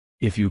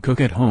If you cook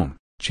at home,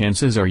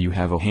 chances are you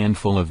have a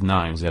handful of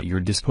knives at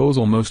your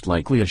disposal, most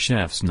likely a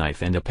chef's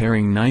knife and a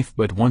paring knife,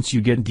 but once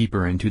you get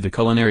deeper into the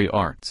culinary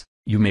arts,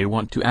 you may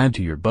want to add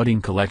to your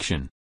budding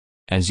collection.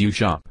 As you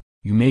shop,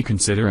 you may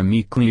consider a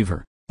meat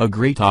cleaver, a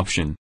great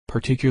option,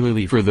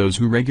 particularly for those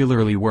who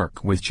regularly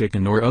work with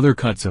chicken or other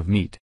cuts of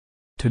meat.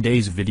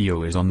 Today's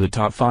video is on the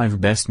top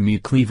 5 best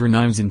meat cleaver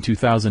knives in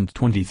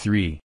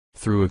 2023.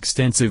 Through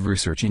extensive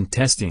research and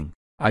testing,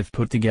 I've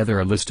put together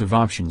a list of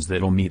options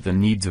that'll meet the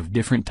needs of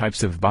different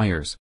types of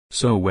buyers,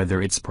 so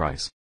whether it's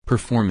price,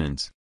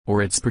 performance,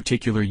 or its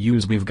particular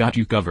use, we've got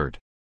you covered.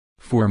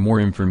 For more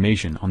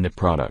information on the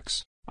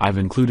products, I've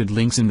included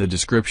links in the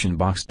description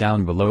box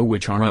down below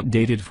which are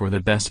updated for the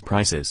best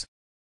prices.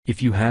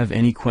 If you have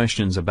any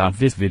questions about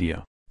this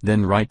video,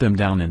 then write them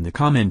down in the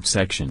comment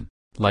section,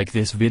 like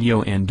this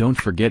video and don't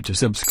forget to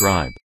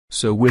subscribe.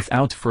 So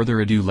without further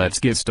ado, let's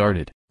get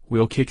started.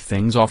 We'll kick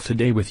things off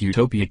today with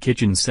Utopia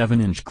Kitchen's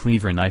 7-inch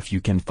cleaver knife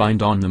you can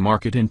find on the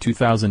market in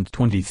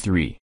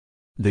 2023.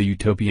 The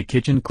Utopia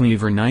Kitchen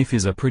cleaver knife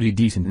is a pretty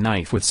decent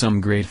knife with some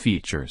great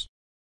features.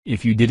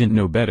 If you didn't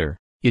know better,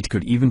 it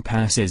could even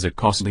pass as a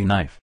costly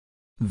knife.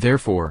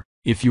 Therefore,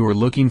 if you're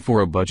looking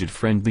for a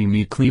budget-friendly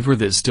meat cleaver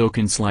that still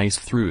can slice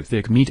through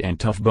thick meat and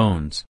tough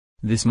bones,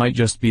 this might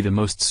just be the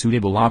most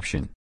suitable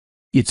option.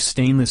 Its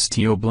stainless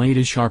steel blade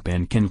is sharp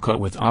and can cut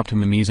with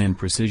optimum ease and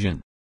precision.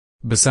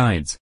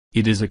 Besides,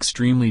 it is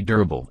extremely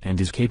durable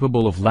and is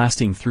capable of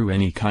lasting through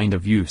any kind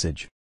of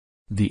usage.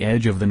 The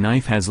edge of the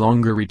knife has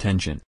longer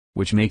retention,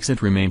 which makes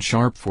it remain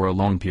sharp for a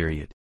long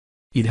period.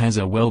 It has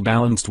a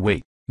well-balanced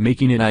weight,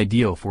 making it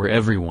ideal for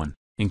everyone,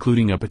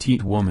 including a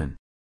petite woman.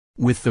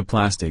 With the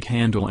plastic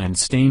handle and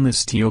stainless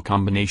steel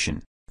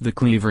combination, the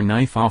cleaver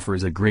knife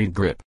offers a great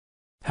grip.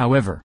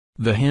 However,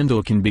 the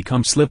handle can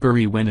become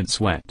slippery when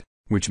it's wet,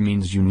 which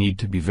means you need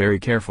to be very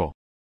careful.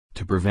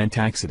 To prevent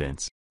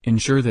accidents,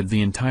 ensure that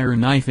the entire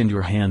knife and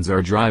your hands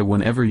are dry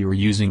whenever you're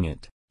using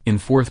it. In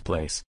fourth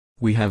place,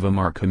 we have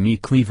Imarku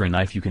meat cleaver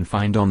knife you can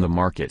find on the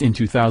market in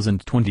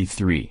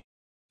 2023.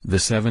 The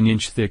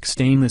 7-inch thick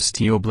stainless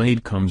steel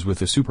blade comes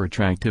with a super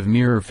attractive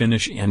mirror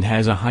finish and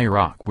has a high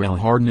Rockwell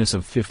hardness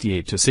of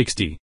 58 to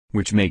 60,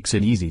 which makes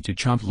it easy to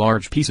chop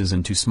large pieces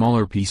into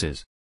smaller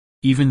pieces.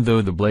 Even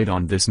though the blade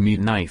on this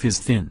meat knife is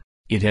thin,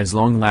 it has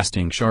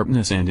long-lasting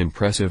sharpness and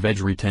impressive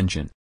edge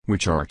retention,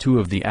 which are two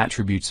of the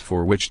attributes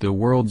for which the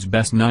world's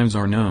best knives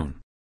are known.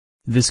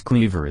 This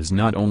cleaver is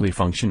not only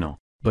functional,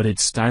 but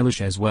it's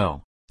stylish as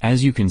well,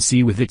 as you can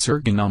see with its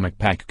ergonomic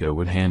pack-go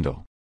wood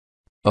handle.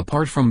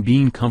 Apart from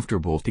being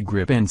comfortable to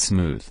grip and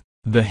smooth,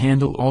 the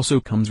handle also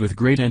comes with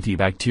great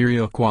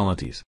antibacterial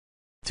qualities.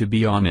 To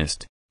be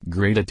honest,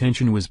 great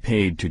attention was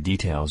paid to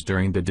details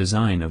during the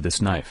design of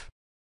this knife.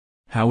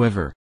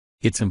 However,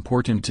 it's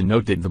important to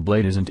note that the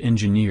blade isn't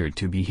engineered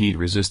to be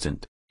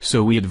heat-resistant,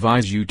 so we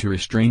advise you to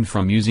refrain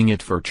from using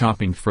it for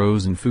chopping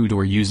frozen food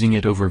or using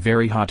it over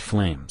very hot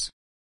flames.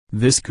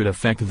 This could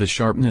affect the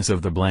sharpness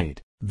of the blade.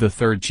 The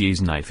third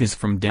cheese knife is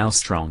from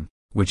DALSTRONG,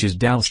 which is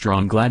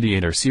DALSTRONG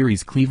Gladiator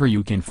series cleaver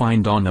you can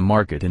find on the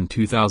market in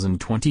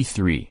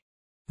 2023.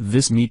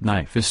 This meat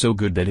knife is so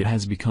good that it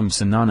has become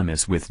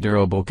synonymous with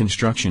durable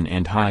construction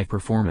and high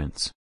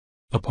performance.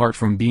 Apart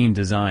from being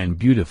designed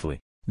beautifully,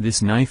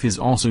 this knife is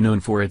also known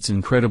for its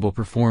incredible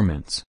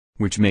performance,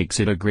 which makes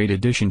it a great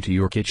addition to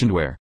your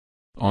kitchenware.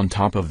 On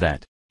top of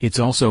that, it's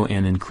also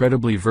an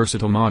incredibly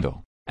versatile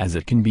model, as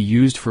it can be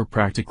used for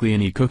practically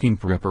any cooking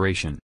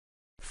preparation.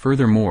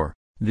 Furthermore,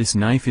 this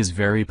knife is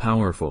very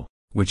powerful,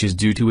 which is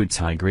due to its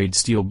high-grade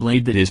steel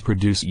blade that is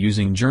produced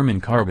using German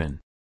carbon.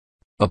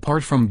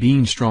 Apart from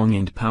being strong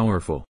and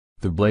powerful,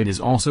 the blade is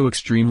also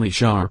extremely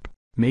sharp,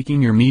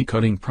 making your meat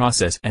cutting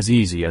process as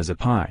easy as a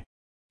pie.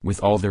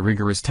 With all the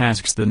rigorous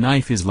tasks the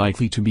knife is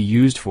likely to be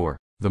used for,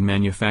 the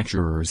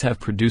manufacturers have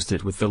produced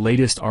it with the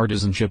latest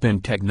artisanship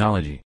and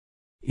technology.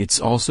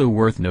 It's also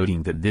worth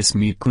noting that this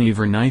meat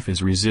cleaver knife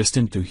is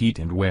resistant to heat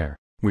and wear,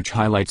 which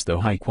highlights the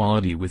high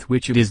quality with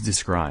which it is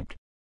described.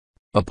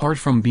 Apart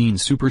from being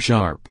super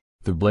sharp,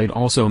 the blade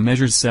also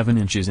measures 7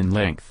 inches in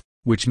length,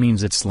 which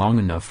means it's long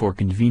enough for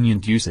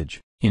convenient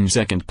usage. In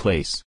second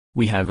place,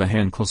 we have a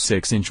Henckels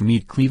 6-inch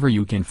meat cleaver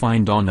you can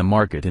find on the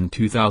market in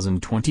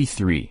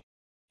 2023.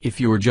 If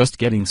you're just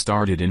getting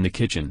started in the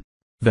kitchen,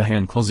 the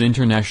Henckels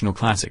International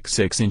Classic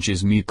 6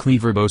 inches meat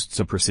cleaver boasts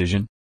a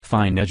precision,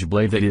 fine-edge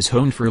blade that is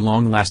honed for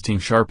long-lasting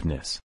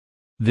sharpness.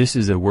 This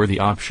is a worthy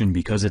option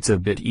because it's a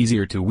bit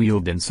easier to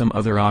wield than some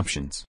other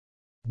options.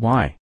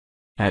 Why?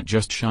 At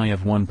just shy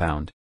of 1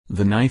 pound,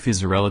 the knife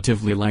is a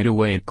relatively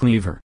lightweight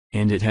cleaver,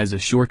 and it has a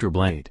shorter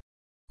blade.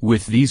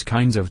 With these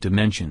kinds of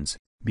dimensions,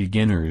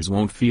 beginners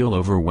won't feel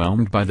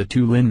overwhelmed by the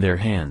tool in their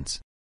hands.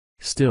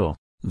 Still,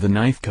 the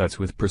knife cuts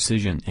with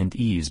precision and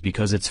ease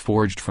because it's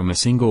forged from a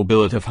single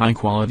billet of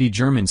high-quality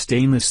German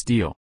stainless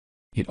steel.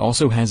 It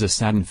also has a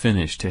satin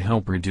finish to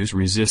help reduce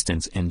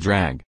resistance and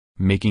drag,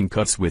 making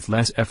cuts with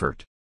less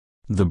effort.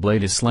 The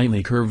blade is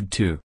slightly curved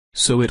too,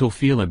 so it'll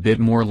feel a bit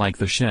more like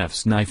the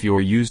chef's knife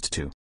you're used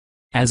to.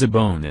 As a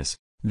bonus,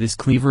 this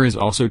cleaver is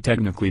also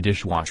technically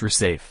dishwasher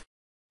safe.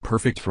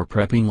 Perfect for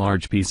prepping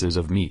large pieces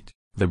of meat.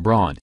 The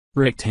broad,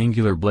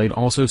 rectangular blade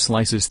also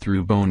slices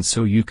through bones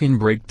so you can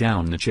break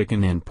down the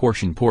chicken and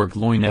portion pork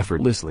loin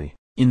effortlessly.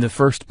 In the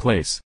first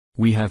place,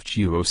 we have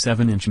Chuo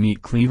 7-inch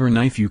meat cleaver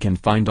knife you can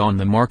find on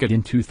the market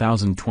in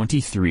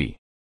 2023.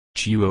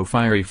 Chuo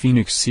Fiery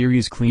Phoenix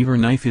Series cleaver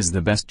knife is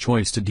the best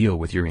choice to deal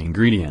with your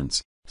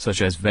ingredients,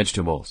 such as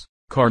vegetables,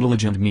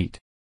 cartilage and meat.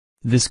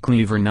 This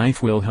cleaver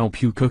knife will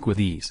help you cook with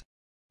ease.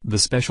 The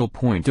special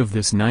point of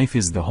this knife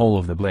is the hole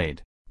of the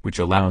blade, which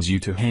allows you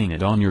to hang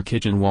it on your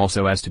kitchen wall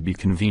so as to be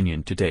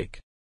convenient to take.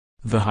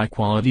 The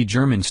high-quality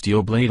German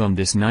steel blade on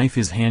this knife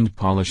is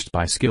hand-polished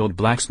by skilled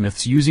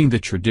blacksmiths using the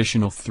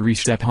traditional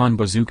 3-step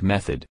Han-Bazooka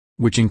method,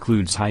 which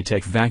includes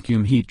high-tech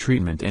vacuum heat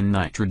treatment and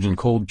nitrogen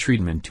cold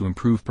treatment to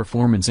improve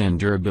performance and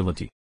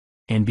durability.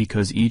 And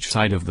because each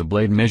side of the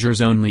blade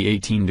measures only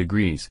 18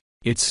 degrees,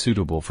 it's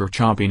suitable for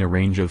chopping a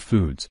range of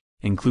foods,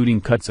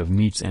 including cuts of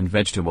meats and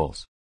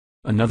vegetables.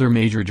 Another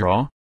major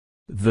draw?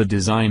 The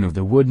design of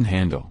the wooden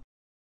handle.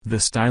 The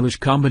stylish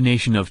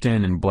combination of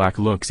tan and black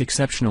looks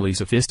exceptionally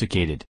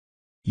sophisticated.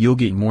 You'll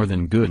get more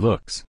than good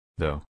looks,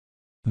 though.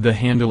 The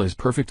handle is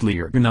perfectly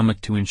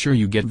ergonomic to ensure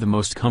you get the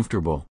most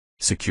comfortable,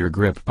 secure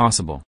grip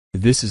possible.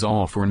 This is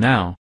all for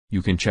now.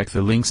 You can check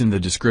the links in the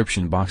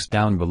description box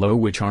down below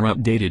which are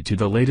updated to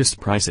the latest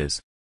prices.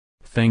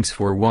 Thanks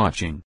for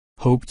watching,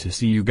 hope to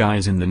see you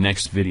guys in the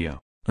next video.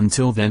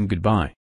 Until then, goodbye.